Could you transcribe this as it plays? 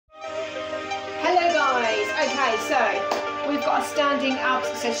Okay, so we've got a standing abs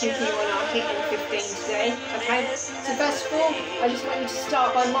session for you on our HIIT in 15 today. Okay, so first of all, I just want you to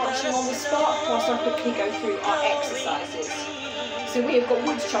start by marching on the spot whilst I quickly go through our exercises. So we have got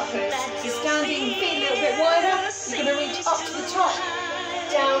wood choppers. So standing, feet a little bit wider, you're going to reach up to the top,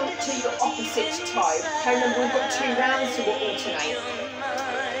 down to your opposite toe. Okay, remember we've got 2 rounds, so we'll alternate.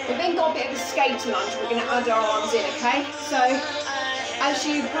 We've then got a bit of a skater lunge. We're going to add our arms in, okay? So as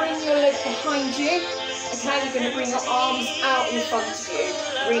you bring your leg behind you, okay, you're going to bring your arms out in front of you,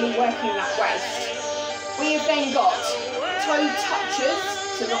 really working that waist. We have then got toe touchers,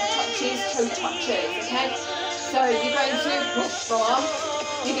 so not touches, toe touchers, okay? So you're going to push arm,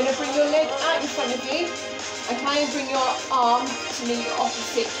 you're going to bring your leg out in front of you, okay, and bring your arm to meet your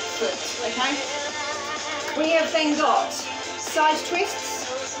opposite foot, okay? We have then got side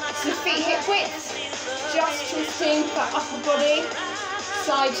twists, so feet hip width, just twisting that upper body,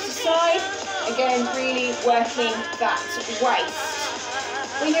 side to side, again really working that waist.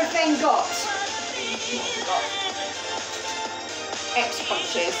 We have then got X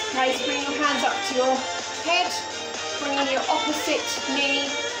punches, okay, so bring your hands up to your head, bringing your opposite knee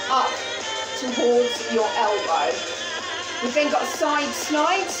up towards your elbow. We've then got side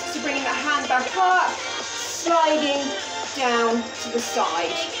slides, so bringing that hand back up, sliding down to the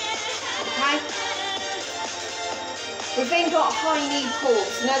side, okay? We've then got high knee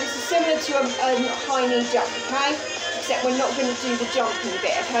pulls. Now this is similar to a high knee jump, okay? Except we're not going to do the jumping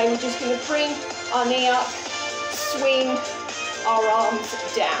bit, okay? We're just going to bring our knee up, swing our arms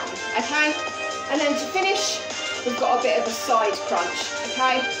down, okay? And then to finish, we've got a bit of a side crunch,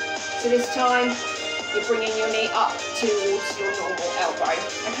 okay? So this time, you're bringing your knee up towards your normal elbow,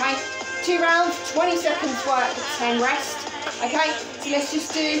 okay? 2 rounds, 20 seconds work, 10 rest, okay? So let's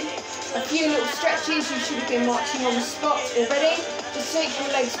just do a few little stretches. You should have been marching on the spot already. Just take your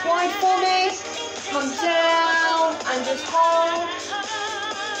legs wide for me, come down and just hold.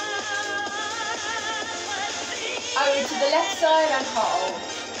 Over to the left side and hold.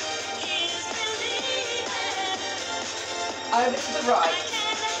 Over to the right.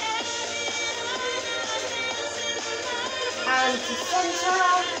 And to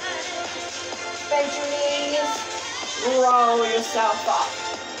centre. Bend your knees. Roll yourself up.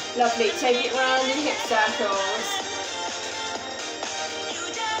 Lovely. Take it round in hip circles.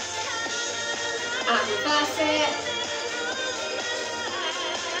 And reverse it.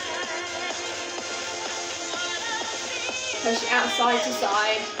 Push it out side to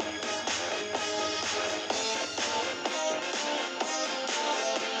side.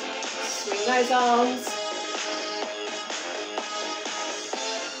 Swing those arms.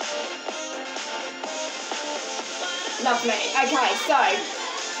 Lovely. Okay, so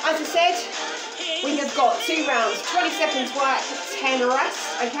as I said, we have got 2 rounds, 20 seconds work, 10 rest.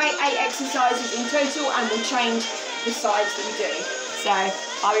 Okay, 8 exercises in total, and we'll change the sides that we do. So,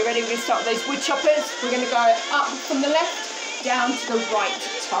 are we ready? We're going to start with those wood choppers. We're going to go up from the left, down to the right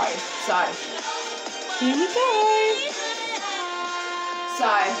toe. So, here we go. So,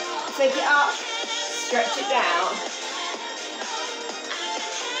 take it up, stretch it down.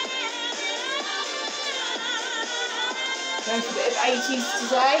 Going for a bit of 80s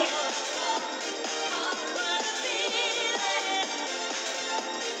today.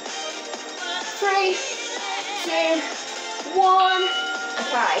 Three, 2, 1.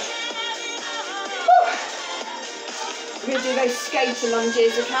 Okay. Whew. We're going to do those skater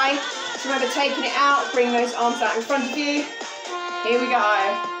lunges, okay? So remember, taking it out, bring those arms out in front of you. Here we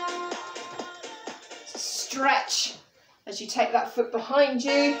go. Stretch as you take that foot behind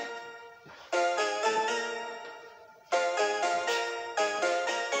you.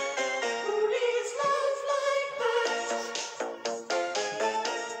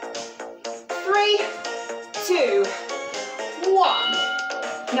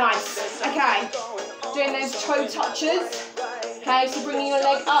 Nice, okay, doing those toe touches, okay, so bringing your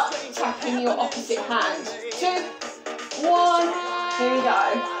leg up, tapping your opposite hand, 2, 1, here we go.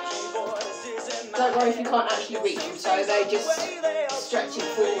 Don't worry if you can't actually reach your toe, they just stretch it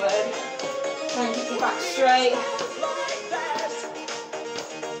forward, try and keep your back straight.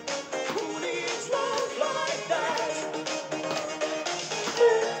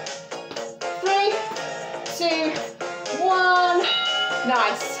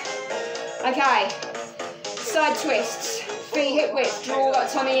 Nice. Okay, side twists, feet hip width, draw that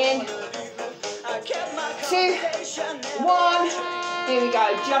tummy in. 2, 1, here we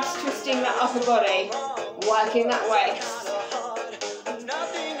go, just twisting that upper body, working that waist.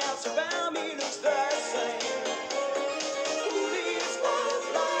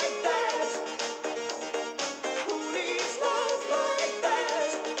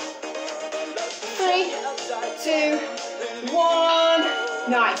 2,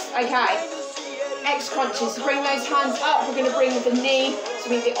 1. Nice, okay. X crunches, so bring those hands up. We're going to bring the knee to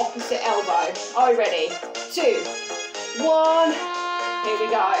meet the opposite elbow. Are we ready? 2, 1. Here we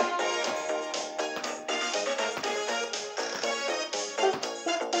go.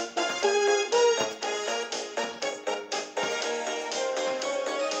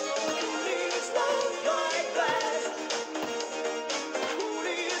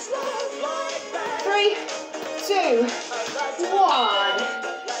 3, 2, 1.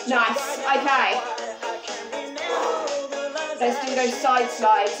 Nice, okay. Let's do those side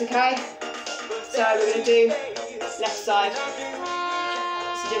slides, okay? So we're going to do left side.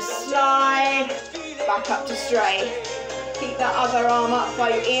 So just slide, back up to straight. Keep that other arm up by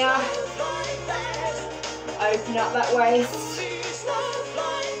your ear. Open up that waist.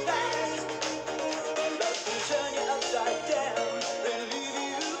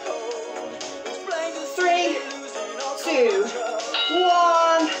 3, 2,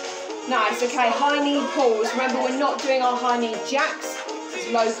 1. Nice, okay, high knee pulls. Remember, we're not doing our high knee jacks. It's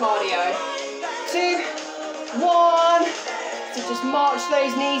low cardio. 2, 1. So just march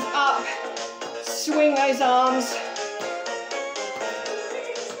those knees up. Swing those arms.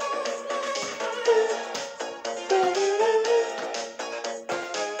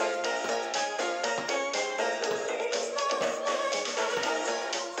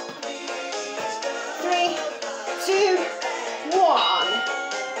 3, 2, 1.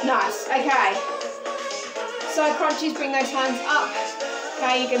 Nice, okay. Side crunches, bring those hands up.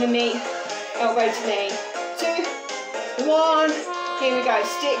 Okay, you're going to meet elbow to knee. 2, 1. Here we go,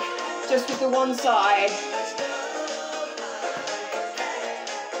 stick just with the one side.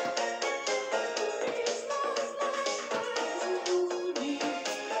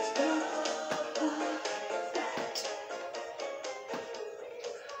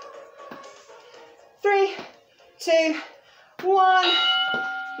 3, 2, 1.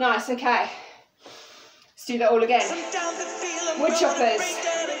 Nice, okay. Let's do that all again. Wood choppers.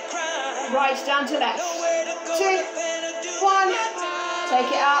 Right down to left. 2, 1.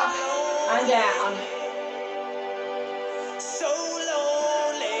 Take it up and down.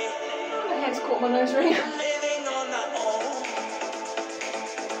 Oh, my head's caught my nose ring.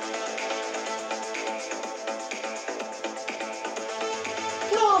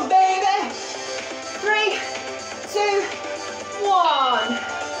 Come on, baby. 3, 2, 1.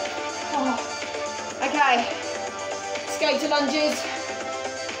 Oh. Okay. Skate to lunges.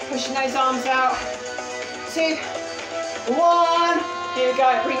 Pushing those arms out. 2, 1. Here we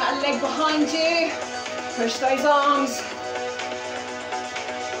go. Bring that leg behind you. Push those arms.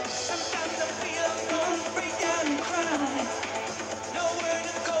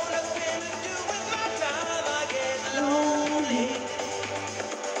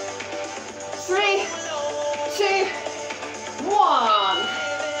 3, 2, 1.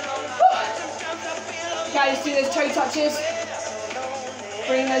 Okay, let's do those toe touches.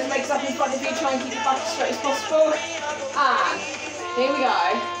 Bring those legs up in front of you. Try and keep your back as straight as possible. And here we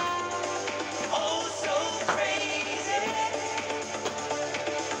go.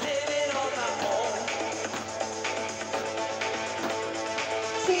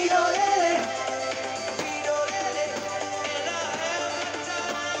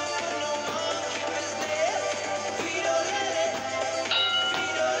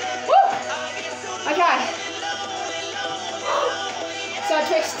 Okay. Side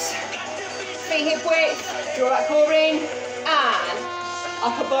twists. Feet hip width. Draw that core in. And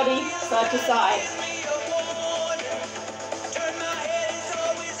upper body side to side.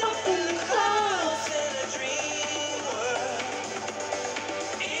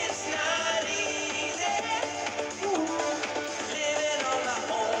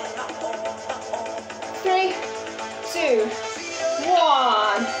 Three, 2,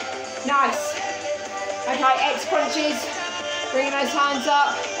 1. Nice. Okay, X crunches. Bring those hands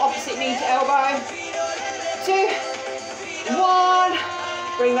up. Opposite knee to elbow. 2, 1.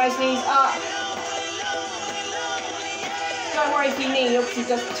 Bring those knees up. Don't worry if your knee obviously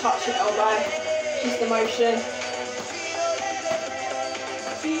doesn't touch your elbow. Just the motion.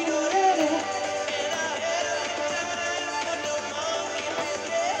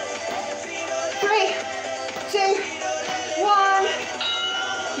 3, 2, 1.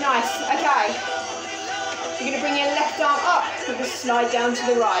 Nice, okay. You're going to bring your left arm up with a slide down to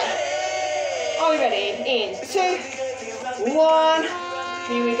the right. Are we ready? In 2, 1.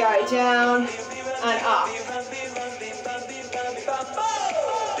 Here we go, down and up.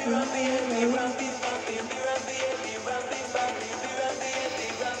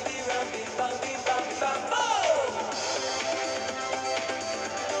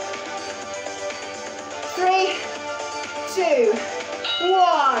 3, 2,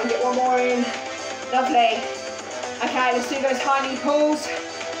 1. Get one more in. Lovely. Okay, let's do those high knee pulls.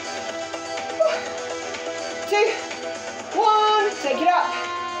 2, 1. Take it up.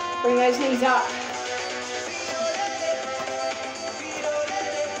 Bring those knees up.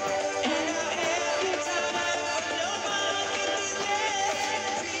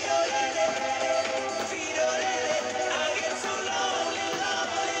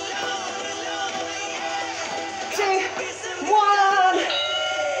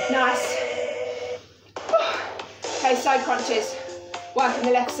 Nice. Okay, side crunches. Working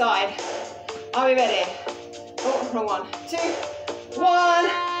the left side. Are we ready? Oh, wrong one. 2, 1.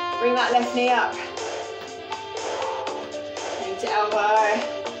 Bring that left knee up. Knee to elbow.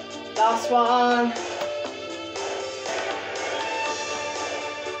 Last one.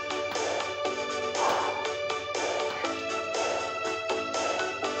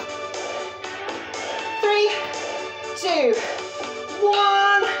 Three, 2, 1.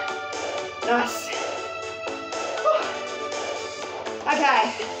 Nice. Okay.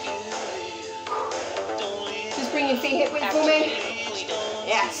 Just bring your feet hip width for me.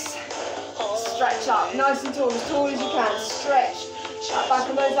 Yes. Stretch up, nice and tall as you can. Stretch. That back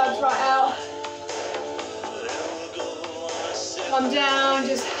of those abs right out. Come down,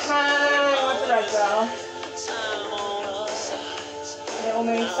 just hang like a ragdoll. Little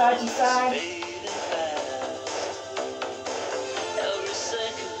move side to side.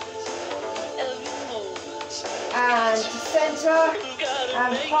 And to centre,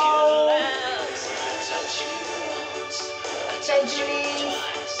 and hold. Gently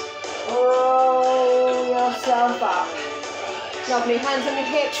roll yourself up. Lovely, hands on your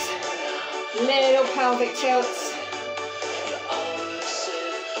hips, little pelvic tilts.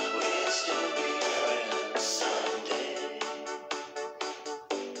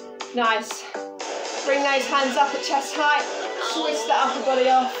 Nice. Bring those hands up at chest height, twist the upper body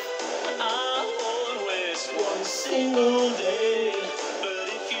off. One single day.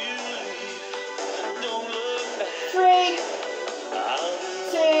 3,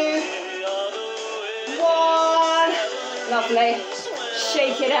 2, 1. Lovely.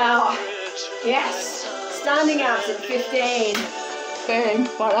 Shake it out. Yes. Standing out in 15. Boom.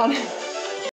 Well done.